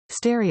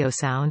Stereo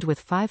sound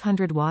with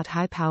 500-watt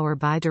high-power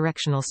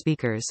bi-directional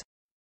speakers.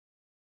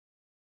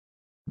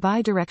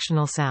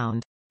 Bi-directional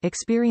sound.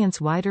 Experience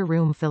wider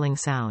room-filling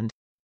sound.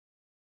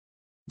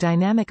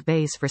 Dynamic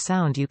bass for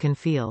sound you can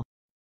feel.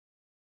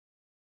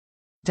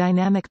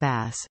 Dynamic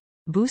bass.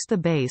 Boost the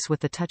bass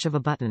with the touch of a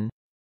button.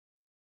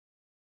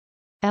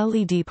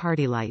 LED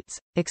party lights.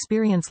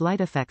 Experience light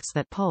effects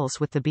that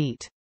pulse with the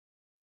beat.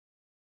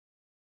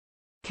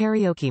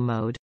 Karaoke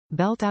mode.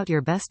 Belt out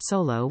your best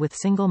solo with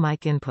single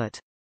mic input.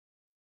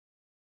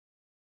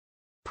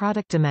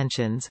 Product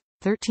dimensions: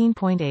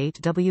 13.8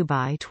 W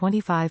by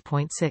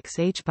 25.6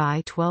 H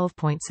by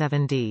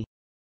 12.7 D.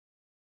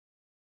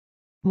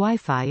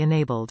 Wi-Fi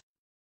enabled.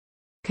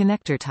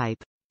 Connector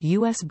type: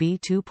 USB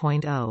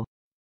 2.0.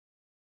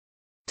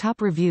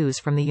 Top reviews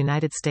from the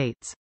United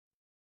States.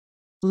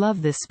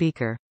 Love this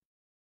speaker.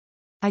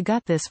 I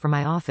got this for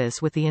my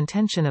office with the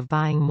intention of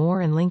buying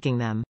more and linking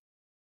them.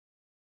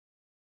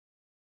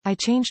 I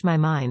changed my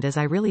mind as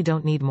I really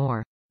don't need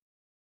more.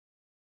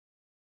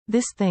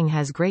 This thing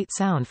has great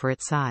sound for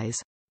its size.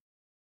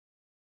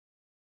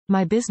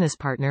 My business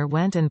partner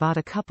went and bought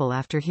a couple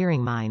after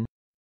hearing mine.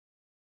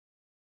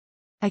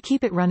 I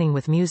keep it running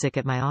with music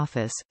at my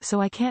office,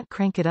 so I can't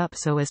crank it up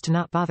so as to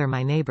not bother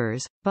my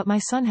neighbors, but my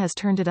son has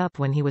turned it up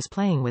when he was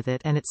playing with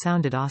it and it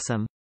sounded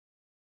awesome.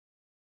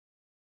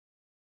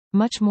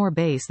 Much more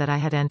bass than I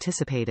had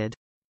anticipated.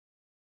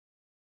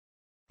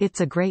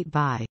 It's a great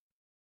buy.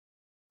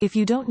 If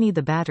you don't need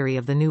the battery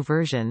of the new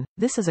version,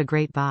 this is a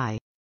great buy.